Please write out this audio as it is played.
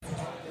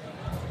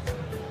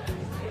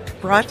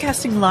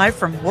Broadcasting live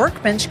from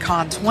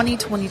WORKBENCHcon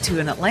 2022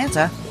 in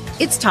Atlanta,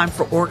 it's time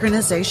for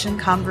Organization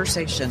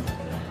Conversation.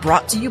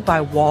 Brought to you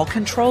by Wall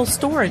Control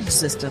Storage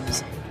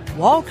Systems.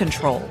 Wall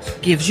Control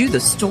gives you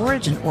the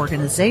storage and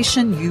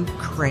organization you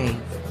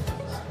crave.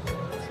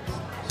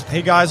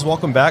 Hey guys,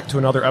 welcome back to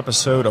another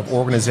episode of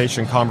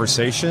Organization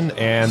Conversation,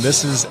 and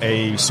this is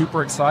a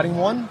super exciting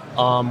one.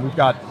 We've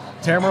got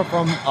Tamara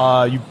from,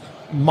 you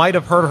might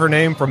have heard her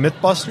name from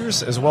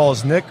Mythbusters, as well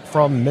as Nick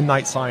from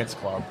Midnight Science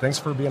Club. Thanks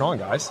for being on,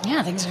 guys.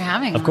 Yeah, thanks for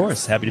having us. Of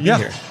course, happy to be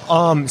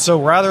here.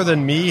 So rather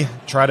than me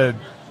try to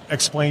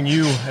explain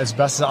you as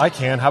best as I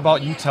can, how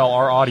about you tell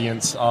our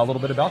audience a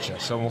little bit about you?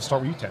 So we'll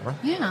start with you, Tamara.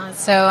 Yeah,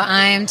 so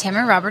I'm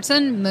Tamara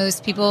Robertson.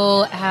 Most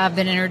people have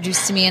been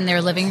introduced to me in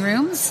their living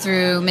rooms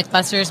through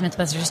Mythbusters,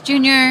 Mythbusters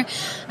Jr.,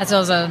 as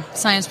well as a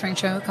science prank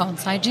show called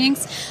Side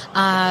Jinx.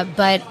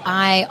 But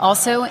I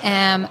also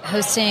am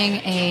hosting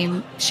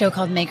a show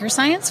called Maker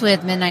Science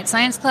with Midnight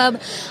Science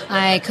Club.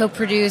 I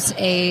co-produce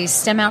a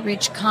STEM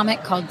outreach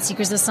comic called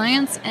Secrets of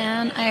Science,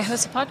 and I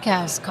host a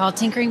podcast called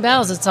Tinkering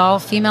Bells. It's all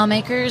female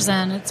makers,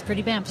 and it's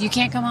pretty bam. You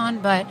can't come on,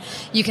 but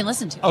you can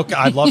listen to it. Okay,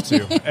 I'd love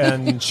to.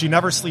 And she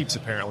never sleeps,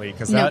 apparently,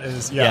 because that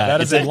is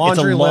that is a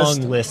laundry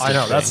long list. I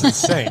know, that's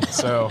insane.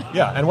 So,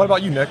 yeah. And what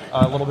about you, Nick?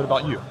 A little bit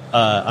about you.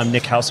 I'm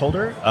Nick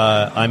Householder.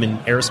 I'm an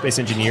aerospace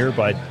engineer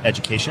by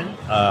education.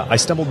 I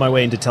stumbled my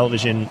way into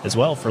television as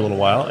well for a little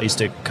while. I used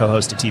to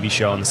co-host a TV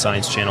show on the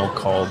Science Channel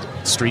called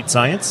Street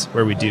Science,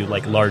 where we do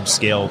like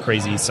large-scale,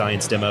 crazy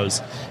science demos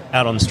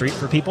out on the street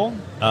for people.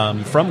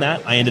 From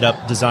that, I ended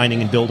up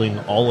designing and building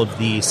all of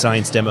the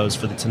science demos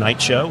for The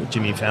Tonight Show with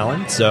Jimmy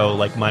Fallon. So,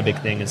 like, my big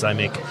thing is I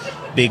make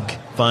big,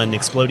 fun,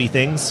 explodey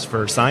things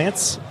for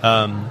science.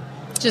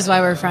 Which is why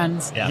we're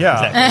friends. Yeah.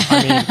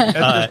 Exactly.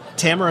 I mean,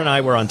 Tamara and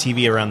I were on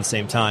TV around the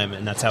same time,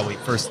 and that's how we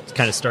first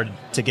kind of started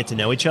to get to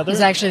know each other. It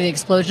was actually the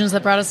explosions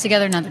that brought us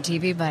together, not the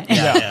TV, but...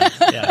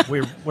 Yeah.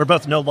 We're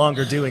both no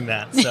longer doing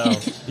that, so...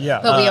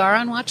 yeah. But we are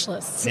on watch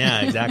lists.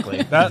 Yeah,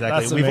 exactly.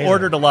 That's We've amazing.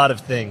 ordered a lot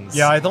of things.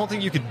 Yeah, I don't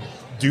think you could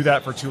do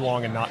that for too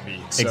long and not be.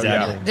 So,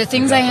 Exactly. Yeah. The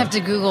things I have to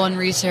Google and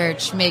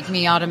research make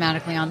me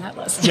automatically on that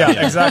list. Yeah,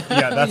 exactly.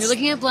 Yeah, When that's. you're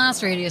looking at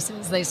blast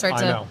radiuses, they start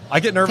I to know. I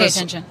get nervous pay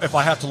attention. if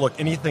I have to look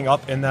anything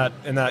up in that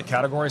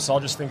category, so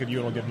I'll just think of you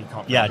and it'll give me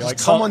comfort. Yeah, Be just like,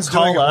 call someone's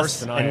doing it us, worse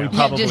than I and we am.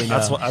 probably just-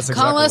 know. That's exactly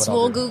Call us, what I'll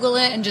we'll do. Google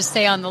it, and just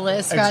stay on the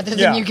list rather than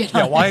yeah, you get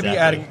yeah. on Why it. be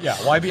Exactly. adding? Yeah,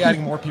 why be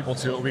adding more people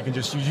to it? We can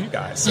just use you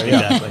guys. So,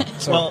 yeah.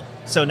 Exactly.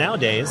 So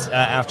nowadays,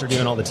 after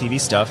doing all the TV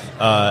stuff,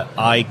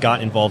 I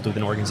got involved with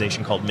an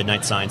organization called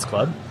Midnight Science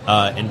Club,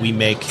 and we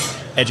make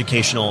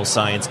educational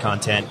science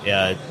content,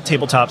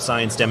 tabletop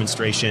science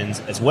demonstrations,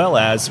 as well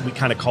as we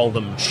kind of call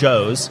them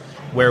shows,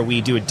 where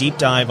we do a deep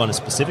dive on a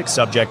specific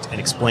subject and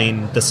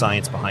explain the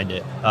science behind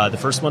it. The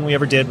first one we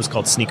ever did was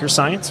called Sneaker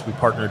Science. We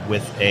partnered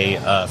with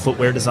a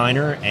footwear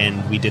designer,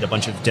 and we did a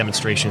bunch of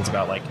demonstrations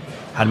about like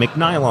how to make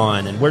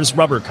nylon and where does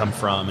rubber come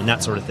from and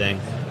that sort of thing.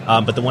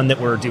 But the one that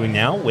we're doing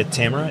now with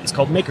Tamara is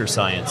called Maker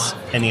Science.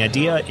 And the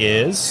idea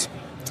is...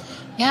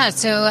 Yeah,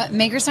 so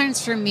Maker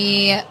Science for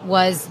me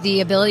was the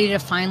ability to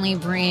finally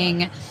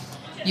bring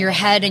your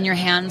head and your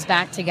hands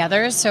back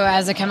together. So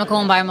as a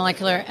chemical and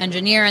biomolecular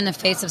engineer in the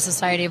face of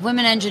Society of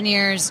Women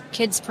Engineers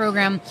kids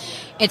program,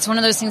 it's one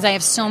of those things. I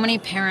have so many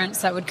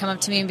parents that would come up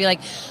to me and be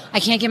like,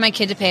 I can't get my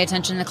kid to pay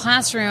attention in the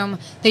classroom.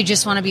 They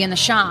just want to be in the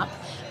shop.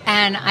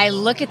 And I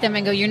look at them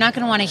and go, you're not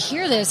going to want to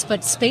hear this,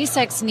 but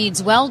SpaceX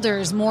needs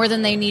welders more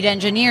than they need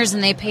engineers,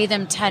 and they pay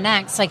them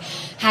 10x. Like,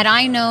 had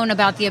I known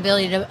about the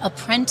ability to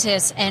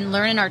apprentice and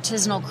learn an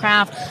artisanal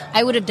craft,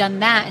 I would have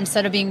done that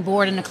instead of being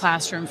bored in a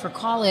classroom for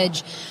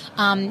college.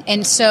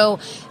 And so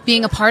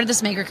being a part of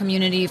this maker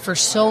community for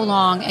so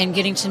long and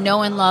getting to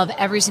know and love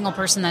every single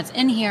person that's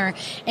in here,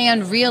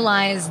 and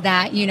realize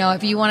that, you know,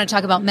 if you want to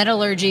talk about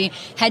metallurgy,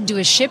 head to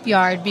a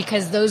shipyard,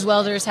 because those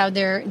welders have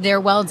their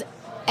welds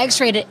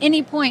X-rayed at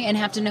any point and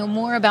have to know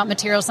more about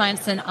material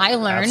science than I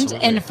learned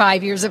Absolutely. in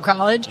 5 years of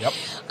college. Yep.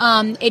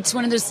 It's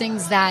one of those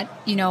things that,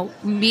 you know,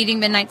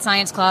 meeting Midnight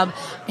Science Club,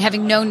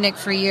 having known Nick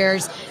for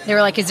years, they were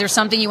like, is there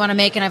something you want to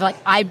make? And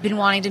I've been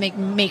wanting to make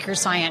Maker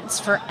Science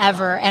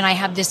forever. And I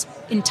have this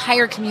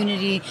entire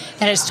community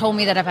that has told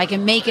me that if I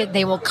can make it,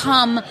 they will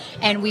come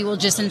and we will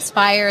just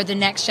inspire the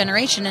next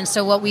generation. And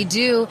so what we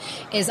do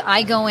is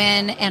I go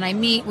in and I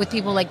meet with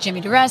people like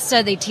Jimmy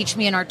DiResta. They teach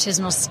me an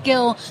artisanal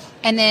skill.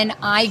 And then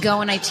I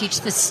go and I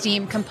teach the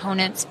STEAM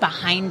components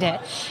behind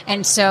it.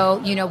 And so,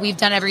 you know, we've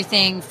done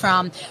everything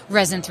from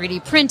resin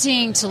 3D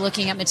printing to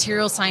looking at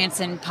material science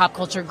and pop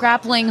culture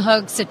grappling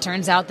hooks. It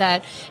turns out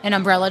that an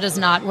umbrella does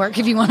not work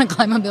if you want to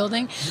climb a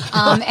building.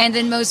 And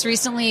then most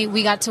recently,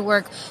 we got to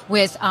work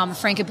with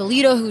Frank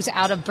Ippolito, who's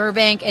out of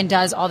Burbank and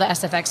does all the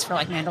SFX for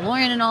like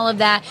Mandalorian and all of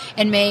that,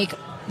 and make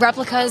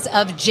replicas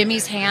of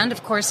Jimmy's hand.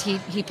 Of course, he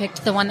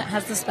picked the one that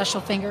has the special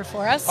finger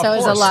for us, so it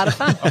was a lot of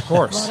fun. Of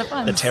course. A lot of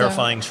fun. The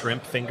terrifying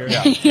shrimp finger.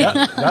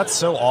 Yeah, that's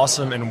so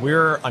awesome.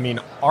 And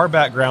our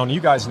background, you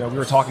guys know, we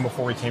were talking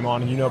before we came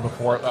on, and you know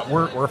before,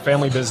 we're a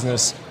family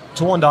business.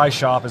 Tool and Die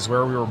Shop is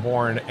where we were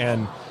born,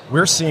 and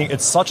we're seeing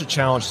it's such a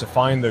challenge to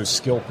find those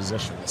skill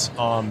positions.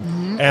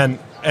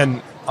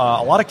 And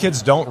a lot of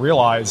kids don't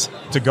realize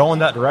to go in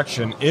that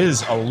direction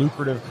is a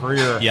lucrative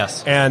career.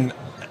 Yes. And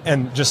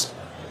just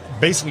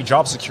basically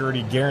job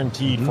security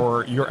guaranteed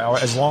for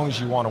as long as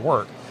you want to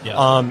work.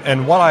 Yeah.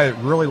 And what I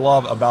really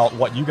love about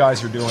what you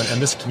guys are doing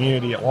and this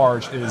community at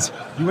large is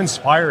you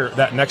inspire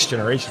that next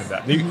generation of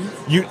that.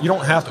 You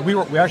don't have to.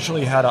 We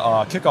actually had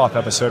a kickoff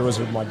episode. It was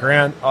with my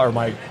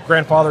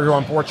grandfather, who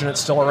I'm fortunate is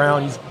still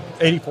around. He's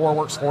 84,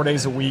 works 4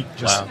 days a week.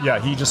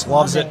 He just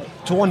loves it.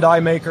 Tool and die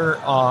maker.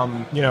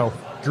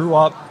 Grew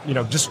up,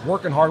 just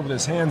working hard with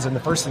his hands. And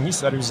the first thing he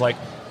said, he was like,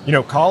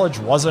 college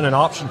wasn't an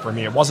option for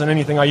me. It wasn't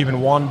anything I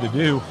even wanted to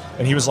do.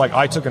 And he was like,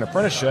 I took an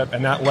apprenticeship,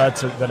 and that led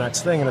to the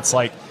next thing. And it's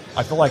like,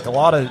 I feel like a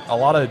lot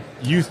of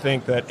youth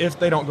think that if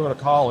they don't go to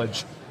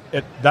college,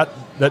 that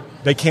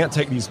they can't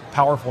take these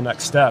powerful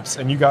next steps.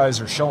 And you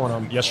guys are showing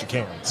them, yes, you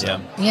can. So.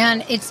 Yeah,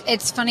 and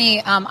it's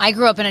funny. I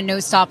grew up in a no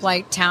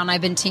stoplight town. I've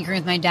been tinkering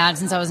with my dad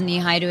since I was knee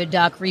high to a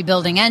duck,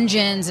 rebuilding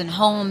engines and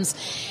homes,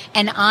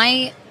 and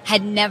I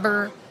had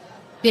never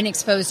been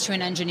exposed to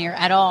an engineer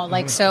at all.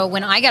 So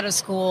when I got to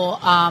school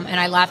and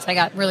I left, I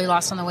got really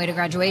lost on the way to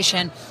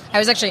graduation. I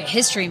was actually a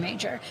history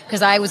major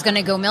because I was going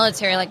to go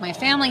military like my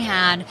family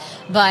had,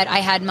 but I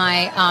had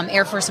my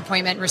Air Force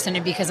appointment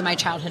rescinded because of my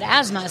childhood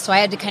asthma. So I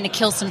had to kind of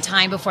kill some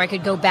time before I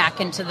could go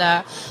back into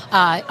the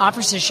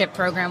officership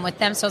program with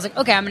them. So I was like,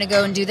 okay, I'm going to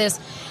go and do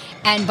this.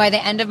 And by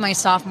the end of my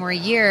sophomore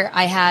year,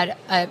 I had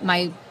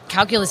my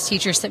calculus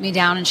teacher sit me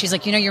down, and she's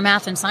like, your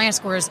math and science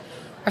scores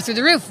are through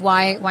the roof.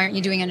 Why aren't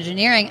you doing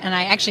engineering? And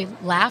I actually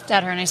laughed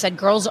at her and I said,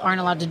 girls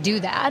aren't allowed to do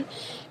that.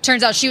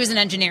 Turns out she was an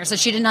engineer, so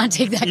she did not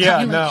take that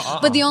kindly.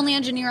 But the only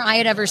engineer I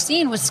had ever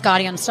seen was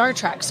Scotty on Star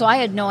Trek, so I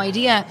had no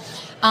idea.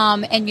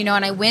 And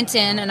I went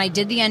in and I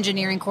did the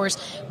engineering course,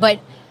 but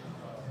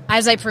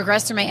as I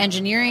progressed through my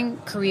engineering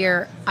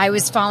career, I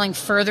was falling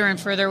further and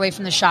further away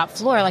from the shop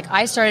floor.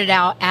 I started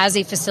out as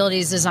a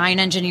facilities design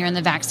engineer in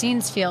the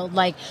vaccines field.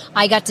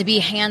 I got to be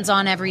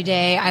hands-on every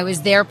day. I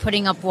was there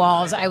putting up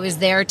walls. I was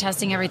there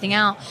testing everything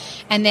out.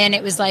 And then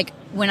it was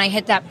when I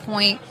hit that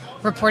point,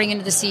 reporting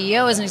into the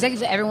CEO as an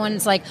executive,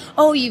 everyone's like,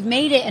 oh, you've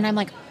made it. And I'm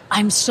like,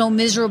 I'm so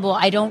miserable.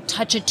 I don't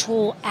touch a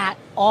tool at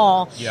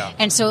all. Yeah.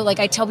 And so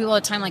I tell people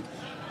all the time,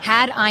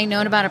 had I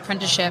known about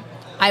apprenticeship,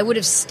 I would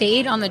have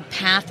stayed on the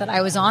path that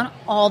I was on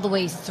all the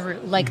way through.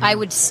 I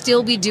would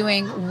still be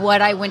doing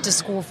what I went to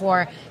school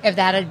for if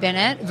that had been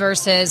it,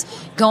 versus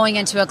going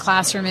into a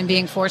classroom and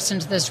being forced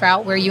into this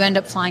route where you end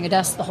up flying a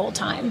desk the whole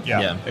time.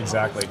 Yeah,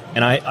 exactly.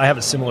 And I have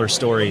a similar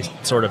story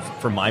sort of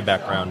from my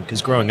background,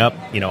 because growing up,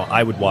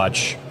 I would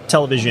watch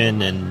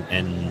television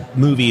and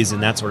movies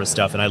and that sort of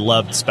stuff, and I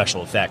loved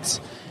special effects.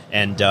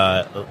 And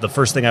the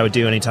first thing I would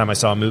do anytime I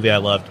saw a movie I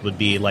loved would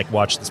be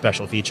watch the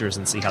special features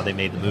and see how they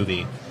made the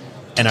movie.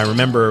 And I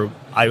remember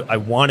I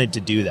wanted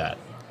to do that.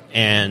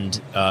 And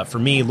for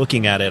me,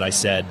 looking at it, I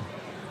said,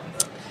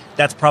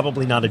 that's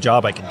probably not a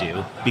job I can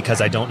do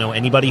because I don't know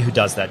anybody who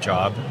does that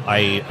job.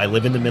 I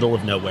live in the middle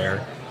of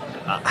nowhere.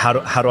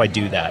 How do I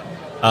do that?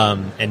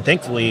 And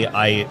thankfully,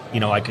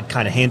 I could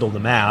kind of handle the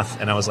math.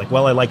 And I was like,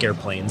 well, I like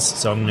airplanes,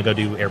 so I'm going to go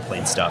do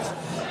airplane stuff.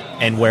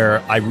 And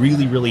where I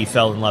really, really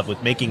fell in love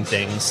with making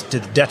things to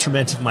the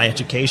detriment of my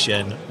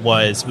education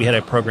was we had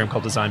a program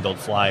called Design, Build,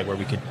 Fly where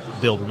we could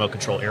build remote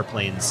control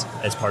airplanes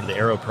as part of the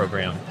Aero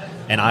program.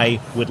 And I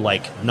would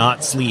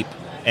not sleep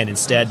and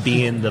instead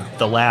be in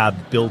the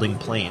lab building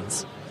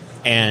planes.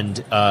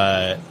 And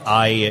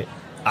I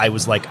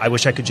was like, I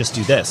wish I could just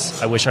do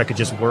this. I wish I could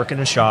just work in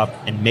a shop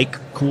and make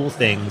cool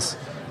things,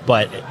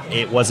 but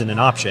it wasn't an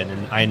option.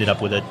 And I ended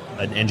up with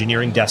an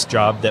engineering desk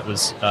job that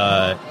was...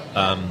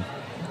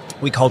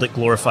 we called it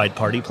glorified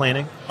party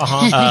planning.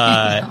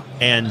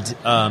 And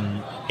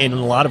in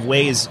a lot of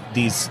ways,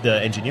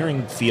 the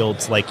engineering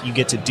fields, you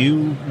get to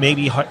do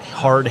maybe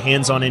hard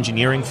hands-on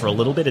engineering for a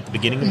little bit at the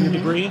beginning of your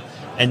degree,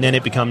 and then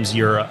it becomes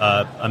you're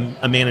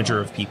a manager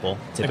of people,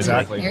 typically.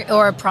 Exactly.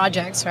 Or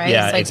projects, right?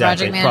 Yeah, it's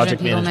exactly.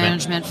 project management, people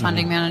management,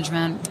 funding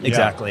management.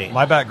 Exactly. Yeah.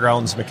 My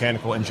background's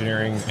mechanical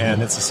engineering,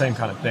 and it's the same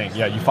kind of thing.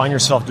 Yeah, you find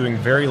yourself doing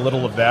very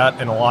little of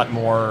that and a lot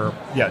more,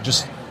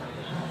 just...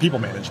 people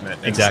management.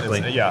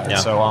 Exactly.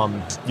 So,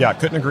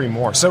 couldn't agree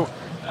more. So,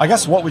 I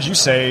guess what would you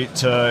say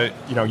to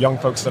young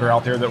folks that are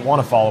out there that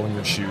want to follow in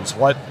your shoes?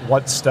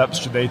 What steps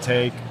should they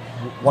take?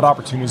 What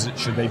opportunities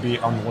should they be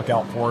on the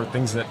lookout for?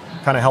 Things that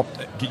kind of helped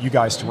get you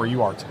guys to where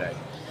you are today.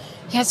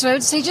 Yeah, so I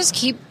would say just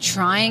keep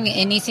trying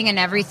anything and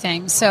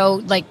everything.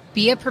 So,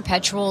 be a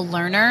perpetual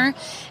learner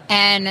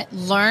and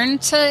learn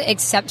to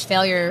accept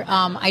failure.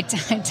 I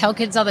tell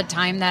kids all the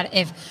time that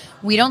if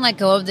we don't let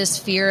go of this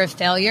fear of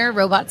failure,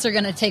 robots are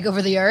going to take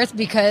over the earth,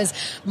 because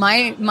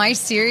my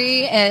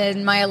Siri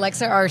and my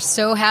Alexa are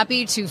so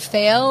happy to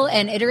fail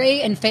and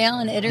iterate and fail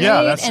and iterate.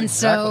 Yeah,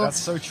 that's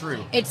so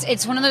true.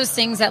 It's one of those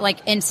things that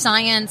in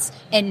science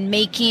and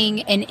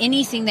making and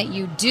anything that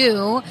you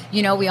do,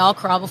 we all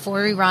crawl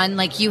before we run.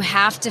 You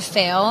have to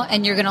fail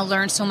and you're going to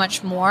learn so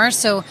much more.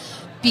 So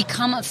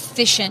become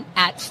efficient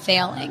at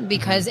failing,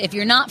 because if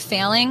you're not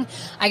failing,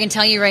 I can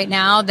tell you right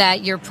now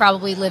that you're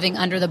probably living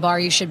under the bar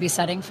you should be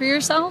setting for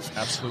yourself.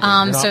 Absolutely.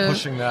 You're not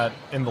pushing that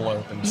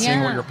envelope and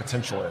seeing what your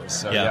potential is.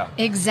 So, yeah.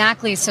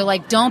 Exactly. So,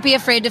 like, don't be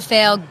afraid to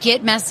fail.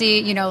 Get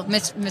messy. You know,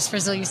 Miss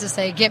Frizzle used to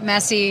say, get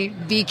messy,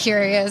 be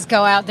curious,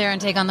 go out there and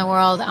take on the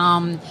world.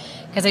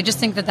 Because I just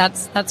think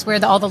that's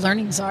where all the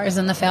learnings are, is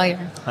in the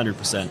failure.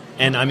 100%.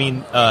 And I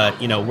mean,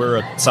 we're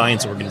a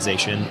science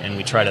organization, and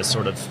we try to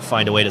sort of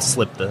find a way to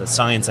slip the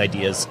science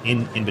ideas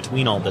in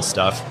between all this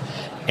stuff.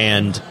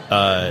 And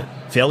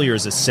failure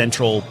is a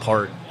central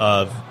part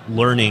of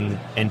learning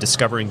and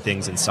discovering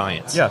things in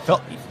science. Yeah,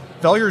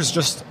 failure is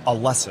just a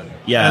lesson.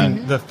 Yeah.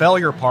 And the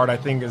failure part, I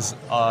think, is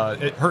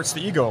it hurts the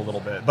ego a little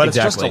bit, but it's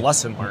just a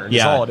lesson learned.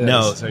 Yeah. That's all it is.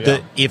 No,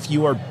 So, if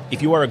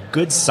you are a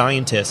good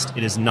scientist,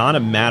 it is not a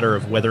matter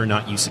of whether or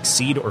not you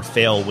succeed or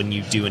fail when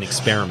you do an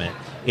experiment.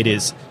 It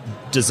is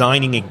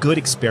designing a good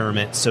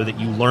experiment so that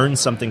you learn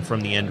something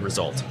from the end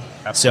result.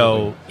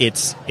 Absolutely.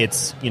 So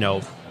it's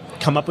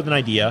come up with an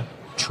idea,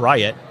 try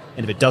it,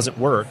 and if it doesn't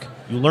work,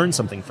 you learn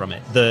something from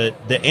it.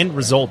 The end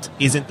result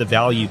isn't the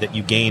value that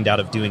you gained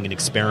out of doing an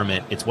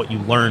experiment. It's what you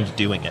learned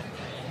doing it.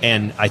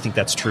 And I think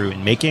that's true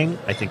in making.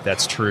 I think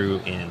that's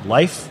true in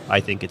life. I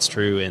think it's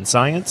true in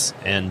science.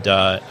 And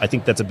I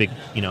think that's a big,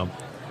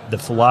 the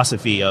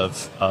philosophy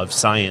of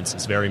science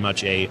is very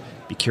much be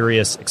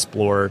curious,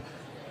 explore,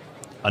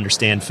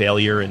 understand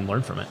failure, and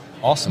learn from it.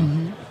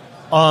 Awesome.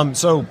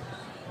 So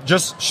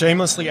just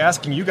shamelessly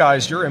asking you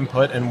guys your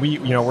input, and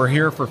we're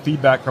here for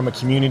feedback from a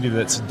community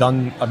that's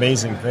done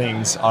amazing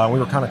things. We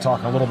were kind of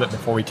talking a little bit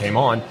before we came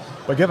on,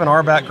 but given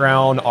our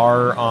background,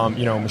 our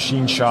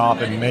machine shop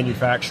and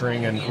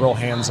manufacturing and real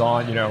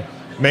hands-on,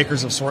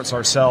 makers of sorts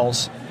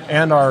ourselves,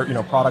 and our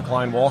product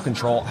line Wall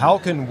Control, how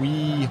can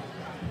we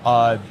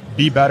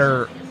be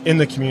better in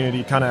the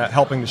community, kind of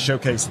helping to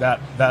showcase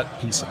that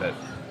piece of it?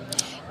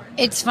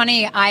 It's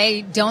funny.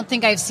 I don't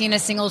think I've seen a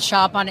single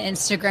shop on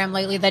Instagram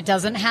lately that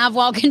doesn't have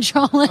wall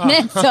control in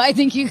it. So I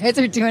think you guys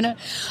are doing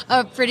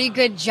a pretty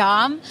good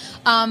job.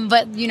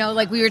 But,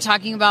 like we were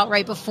talking about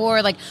right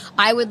before, like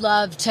I would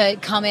love to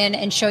come in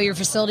and show your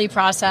facility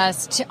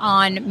process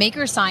on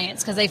maker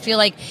science, because I feel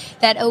like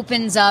that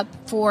opens up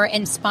for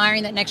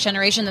inspiring that next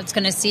generation that's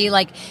going to see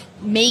like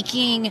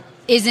making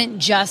isn't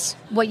just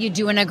what you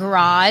do in a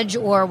garage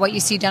or what you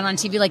see done on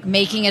TV. Like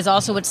making is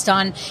also what's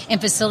done in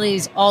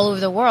facilities all over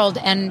the world.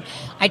 And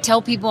I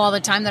tell people all the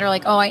time that are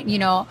like,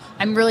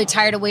 I'm really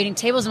tired of waiting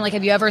tables. I'm like,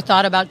 have you ever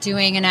thought about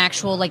doing an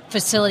actual like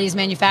facilities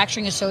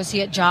manufacturing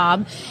associate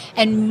job?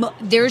 And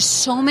there's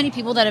so many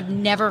people that have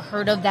never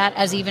heard of that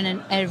as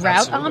even a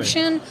route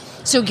option.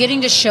 So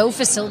getting to show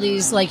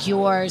facilities like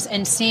yours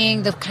and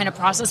seeing the kind of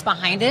process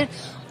behind it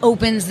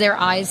opens their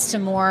eyes to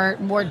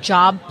more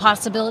job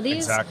possibilities.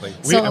 Exactly.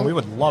 We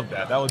would love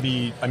that. That would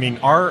be,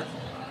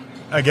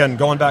 again,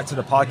 going back to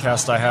the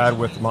podcast I had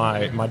with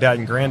my dad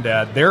and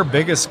granddad, their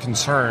biggest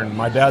concern,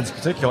 my dad's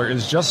particular,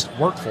 is just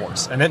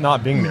workforce and it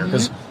not being there,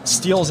 because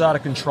steel's out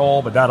of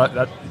control, but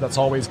that's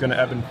always going to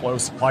ebb and flow,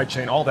 supply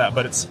chain, all that.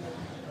 But it's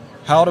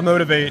how to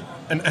motivate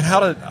and how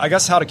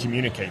to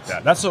communicate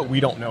that. That's what we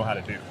don't know how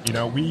to do.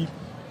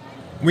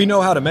 We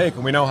know how to make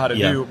and we know how to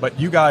do, but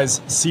you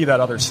guys see that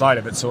other side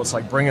of it. So it's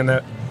like bringing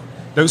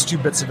those two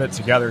bits of it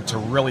together to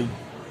really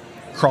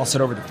cross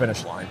it over the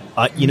finish line.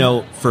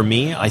 For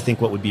me, I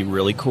think what would be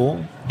really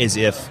cool is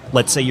if,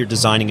 let's say you're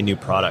designing a new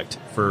product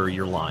for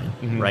your line,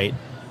 right?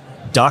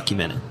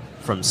 Document it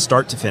from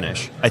start to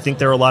finish. I think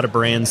there are a lot of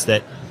brands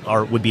that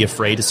would be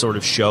afraid to sort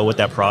of show what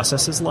that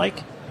process is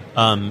like,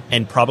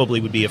 and probably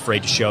would be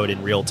afraid to show it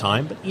in real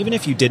time. But even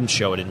if you didn't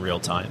show it in real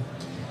time,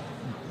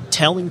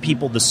 telling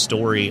people the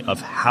story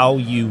of how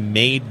you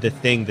made the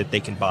thing that they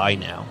can buy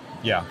now,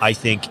 I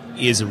think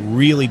is a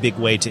really big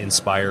way to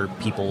inspire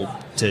people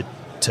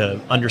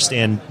to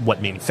understand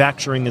what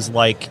manufacturing is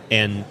like.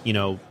 And,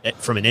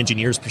 from an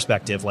engineer's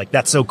perspective, like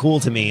that's so cool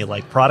to me,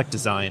 like product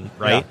design,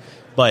 right? Yeah.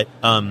 But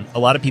a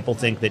lot of people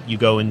think that you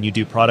go and you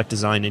do product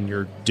design and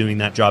you're doing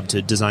that job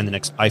to design the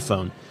next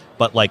iPhone.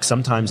 But like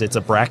sometimes it's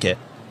a bracket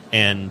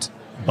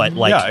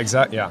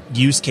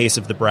use case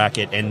of the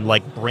bracket and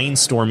like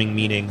brainstorming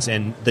meetings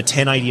and the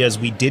 10 ideas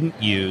we didn't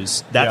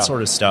use, that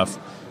sort of stuff.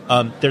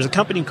 There's a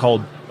company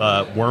called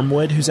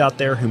Wormwood who's out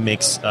there who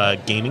makes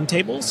gaming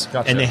tables.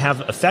 Gotcha. And they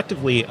have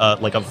effectively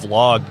like a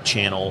vlog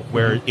channel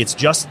where it's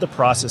just the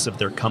process of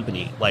their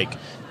company, like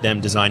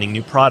them designing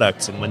new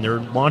products and when they're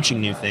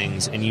launching new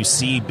things, and you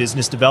see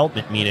business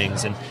development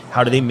meetings and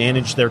how do they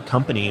manage their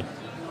company.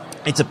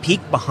 It's a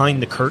peek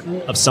behind the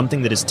curtain of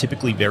something that is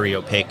typically very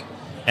opaque.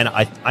 And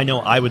I know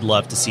I would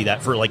love to see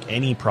that for like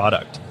any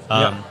product.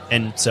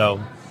 And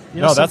so,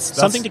 that's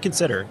something to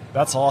consider.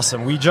 That's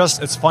awesome.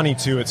 it's funny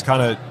too. It's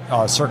kind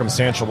of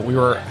circumstantial, but we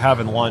were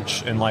having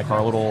lunch in like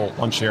our little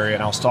lunch area,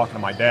 and I was talking to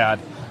my dad,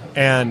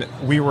 and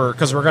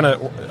because we're going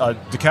to,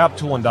 DeKalb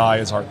Tool and Die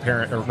is our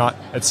parent, or not,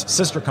 it's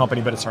sister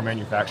company, but it's our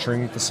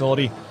manufacturing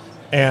facility.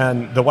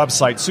 and the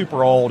website's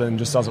super old and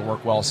just doesn't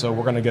work well, so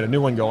we're going to get a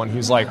new one going. He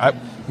was like,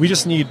 we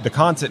just need, the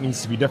content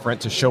needs to be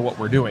different to show what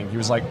we're doing. He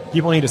was like,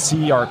 people need to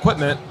see our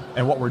equipment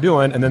and what we're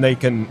doing, and then they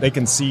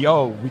can see,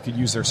 oh, we could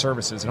use their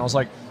services. And I was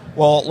like,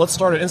 well, let's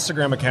start an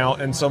Instagram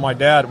account. And so my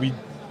dad, we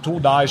Tool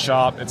Die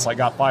Shop, it's like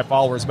got 5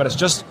 followers, but it's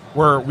just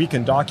where we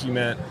can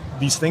document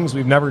these things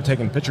we've never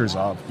taken pictures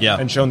of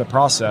and shown the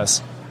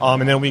process.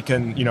 And then we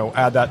can,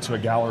 add that to a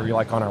gallery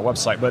like on our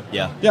website. But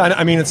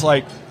I mean, it's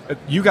like,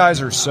 you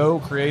guys are so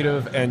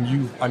creative,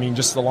 and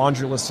just the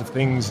laundry list of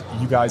things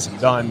you guys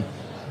have done,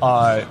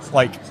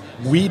 like,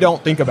 we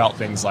don't think about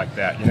things like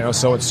that,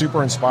 so it's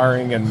super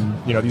inspiring,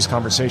 and, these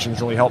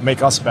conversations really help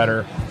make us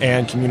better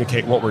and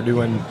communicate what we're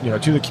doing,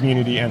 to the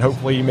community, and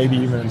hopefully maybe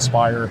even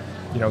inspire,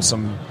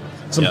 some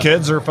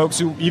kids or folks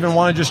who even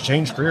want to just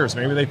change careers.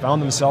 Maybe they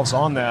found themselves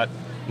on that,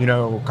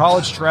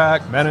 college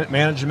track,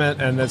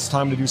 management, and it's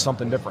time to do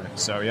something different.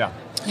 So, yeah.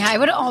 Yeah, I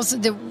would also,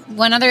 the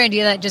one other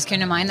idea that just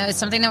came to mind, though, is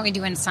something that we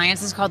do in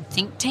science is called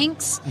think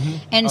tanks. Mm-hmm.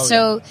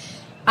 And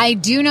I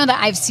do know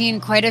that I've seen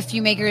quite a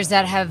few makers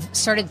that have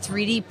started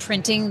 3D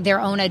printing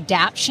their own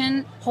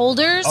adaptation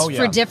holders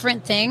for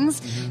different things.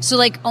 Mm-hmm. So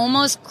like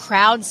almost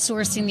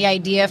crowdsourcing the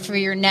idea for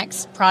your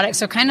next product.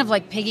 So kind of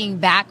like picking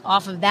back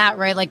off of that,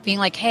 right? Like being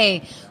like,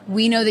 hey,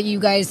 we know that you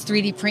guys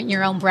 3D print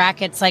your own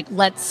brackets. Like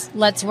let's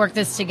work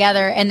this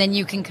together. And then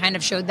you can kind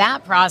of show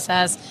that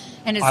process.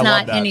 And it's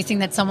not anything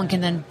that someone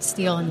can then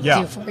steal and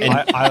do for you.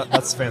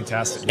 That's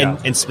fantastic. Yeah.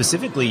 And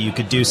specifically, you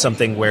could do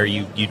something where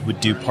you would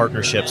do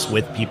partnerships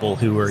with people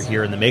who are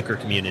here in the maker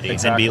community.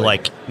 Exactly. And be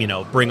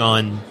like, bring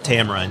on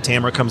Tamara. And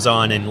Tamara comes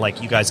on and,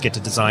 like, you guys get to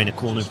design a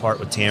cool new part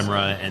with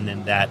Tamara. And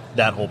then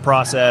that whole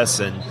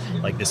process. And,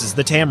 like, this is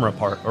the Tamara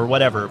part or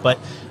whatever. But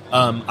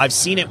I've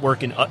seen it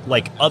work in,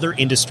 other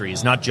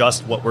industries, not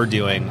just what we're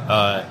doing.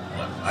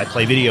 I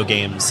play video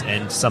games,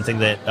 and something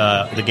that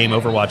the game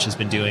Overwatch has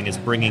been doing is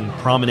bringing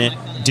prominent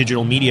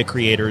digital media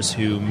creators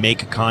who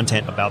make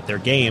content about their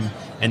game,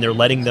 and they're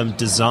letting them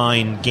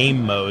design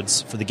game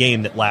modes for the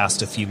game that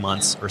last a few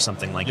months or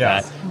something like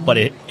that. But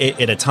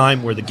at a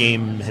time where the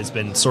game has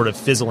been sort of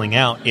fizzling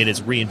out, it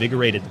has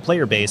reinvigorated the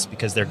player base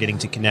because they're getting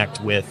to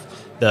connect with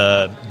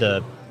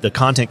the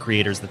content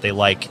creators that they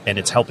like, and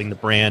it's helping the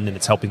brand and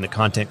it's helping the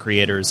content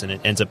creators, and it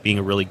ends up being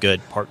a really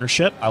good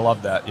partnership. I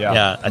love that.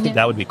 Yeah, I think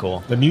that would be cool.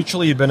 The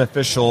mutually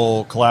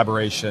beneficial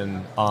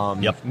collaboration.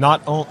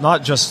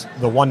 Not just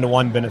the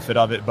one-to-one benefit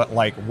of it, but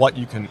like what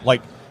you can,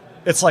 like,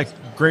 it's like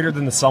greater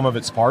than the sum of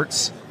its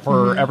parts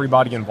for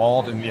everybody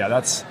involved. And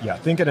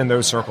thinking in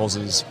those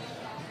circles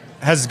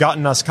has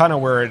gotten us kind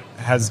of where it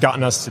has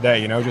gotten us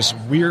today, just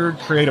weird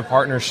creative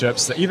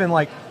partnerships that even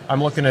like,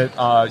 I'm looking at,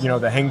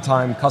 the Hang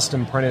Time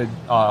custom printed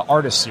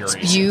artist series.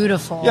 It's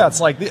beautiful. Yeah, it's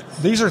like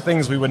these are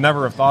things we would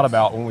never have thought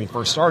about when we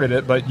first started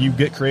it, but you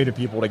get creative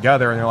people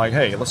together and they're like,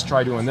 hey, let's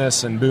try doing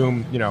this, and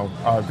boom,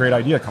 a great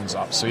idea comes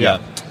up. So,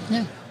 yeah.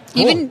 Cool.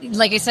 Even,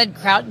 like I said,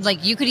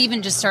 you could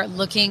even just start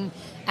looking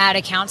at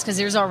accounts, because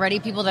there's already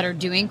people that are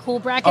doing cool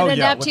bracket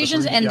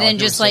adaptations, and then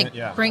just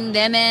bring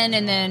them in,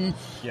 and then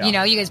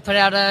you guys put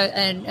out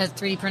a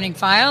 3D printing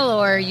file,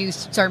 or you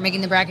start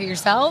making the bracket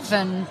yourself,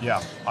 and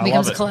it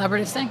becomes a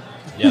collaborative thing.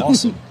 Yeah,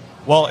 awesome.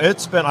 Well,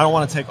 it's been, I don't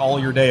want to take all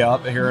your day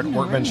up here at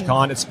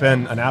WorkBenchCon. It's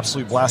been an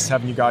absolute blast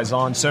having you guys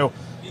on. So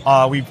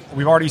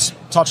we've already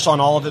touched on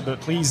all of it, but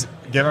please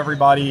give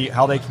everybody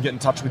how they can get in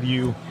touch with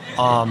you.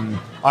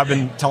 I've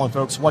been telling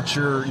folks, what's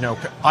your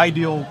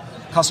ideal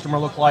customer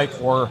look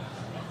like, or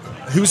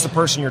who's the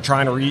person you're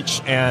trying to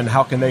reach, and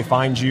how can they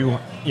find you?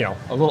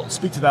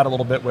 Speak to that a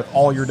little bit with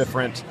all your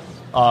different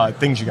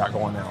things you got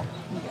going now.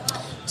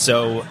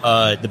 So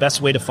the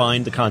best way to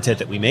find the content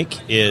that we make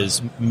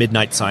is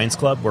Midnight Science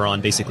Club. We're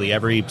on basically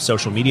every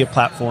social media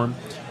platform.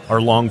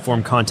 Our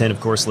long-form content, of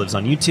course, lives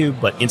on YouTube,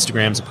 but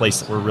Instagram's a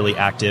place that we're really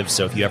active.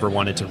 So if you ever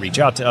wanted to reach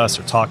out to us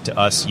or talk to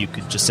us, you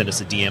could just send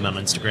us a DM on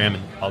Instagram,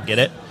 and I'll get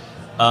it.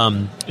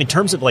 In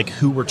terms of like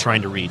who we're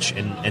trying to reach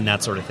and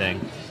that sort of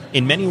thing,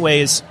 in many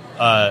ways,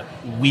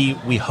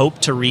 we hope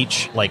to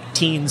reach like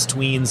teens,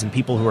 tweens, and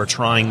people who are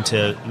trying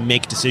to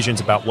make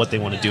decisions about what they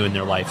want to do in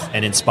their life,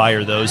 and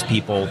inspire those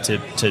people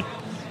to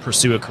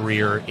pursue a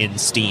career in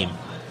STEAM.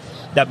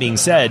 That being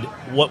said,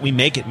 what we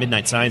make at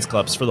Midnight Science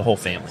Club is for the whole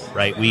family,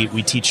 right?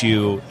 We teach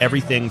you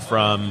everything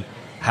from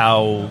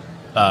how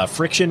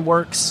friction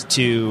works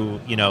to,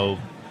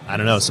 I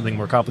don't know, something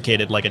more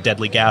complicated like a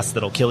deadly gas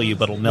that'll kill you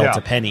but will melt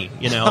a penny,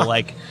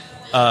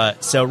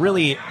 so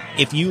really,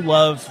 if you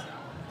love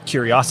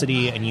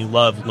curiosity and you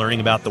love learning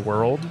about the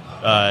world,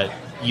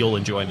 you'll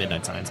enjoy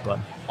Midnight Science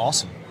Club.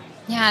 Awesome.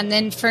 Yeah, and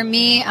then for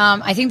me,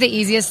 I think the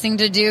easiest thing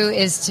to do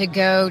is to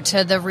go to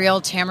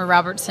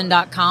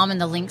therealtamararobertson.com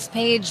and the links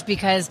page,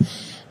 because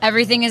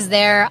everything is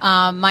there.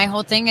 My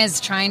whole thing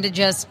is trying to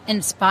just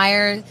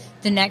inspire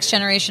the next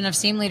generation of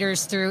STEAM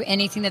leaders through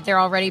anything that they're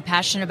already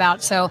passionate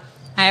about. So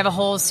I have a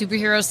whole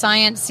superhero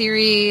science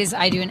series.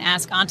 I do an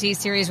Ask Auntie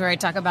series where I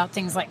talk about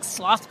things like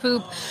sloth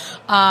poop.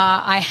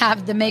 I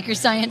have the Maker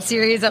Science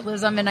series that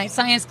lives on Midnight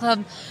Science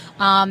Club.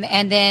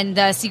 And then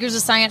the Seekers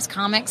of Science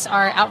comics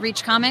are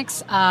outreach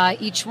comics.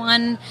 Each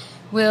one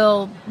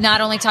we'll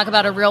not only talk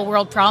about a real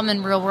world problem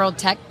and real world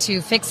tech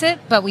to fix it,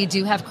 but we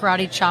do have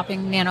karate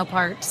chopping nano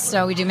parts.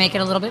 So we do make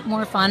it a little bit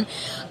more fun.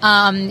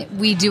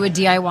 We do a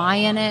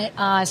DIY in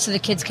it, so the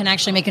kids can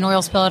actually make an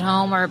oil spill at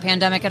home or a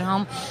pandemic at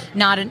home,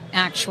 not an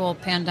actual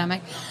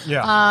pandemic.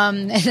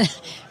 Yeah.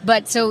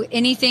 But so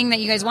anything that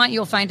you guys want,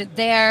 you'll find it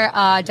there.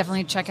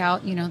 Definitely check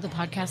out, the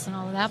podcast and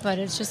all of that. But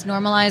it's just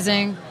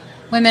normalizing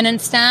women in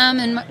STEM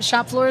and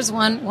shop floors,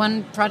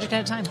 one project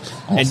at a time.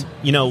 And,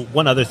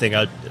 one other thing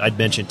I'd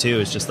mention,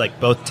 too, is just like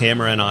both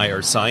Tamara and I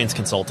are science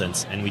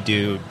consultants, and we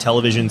do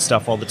television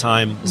stuff all the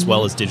time, as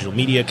well as digital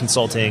media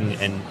consulting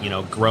and,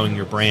 growing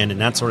your brand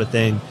and that sort of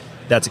thing.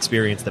 That's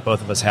experience that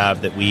both of us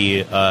have that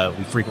we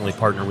frequently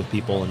partner with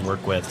people and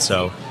work with.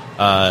 So,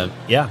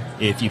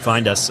 if you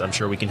find us, I'm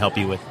sure we can help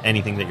you with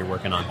anything that you're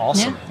working on.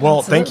 Awesome. Yeah, well,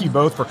 absolutely. Thank you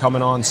both for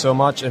coming on so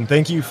much, and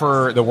thank you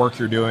for the work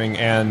you're doing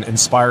and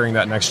inspiring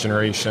that next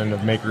generation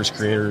of makers,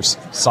 creators,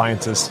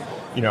 scientists,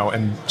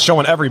 and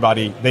showing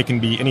everybody they can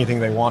be anything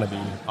they want to be,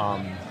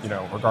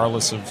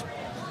 regardless of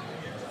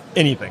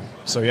anything.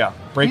 So,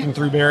 breaking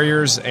through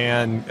barriers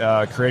and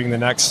creating the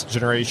next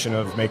generation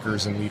of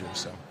makers and leaders.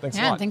 So, thanks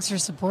a lot. Thanks for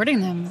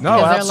supporting them. No,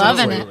 because they're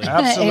absolutely. loving it.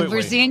 Absolutely. If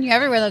we're seeing you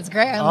everywhere, that's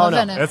great. I'm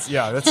loving it. It's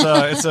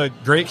a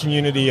great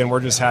community, and we're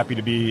just happy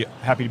to be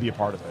a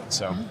part of it.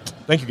 So,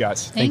 thank you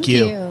guys. Thank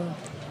you.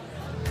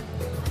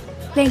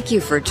 Thank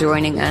you for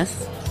joining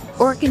us.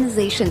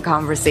 Organization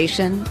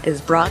Conversation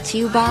is brought to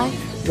you by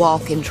Wall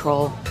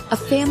Control, a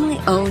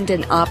family-owned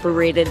and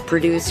operated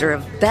producer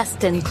of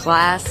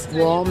best-in-class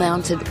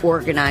wall-mounted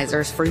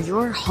organizers for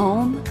your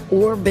home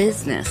or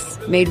business,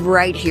 made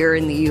right here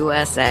in the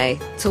USA.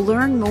 To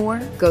learn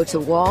more, go to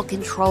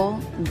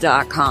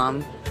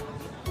wallcontrol.com.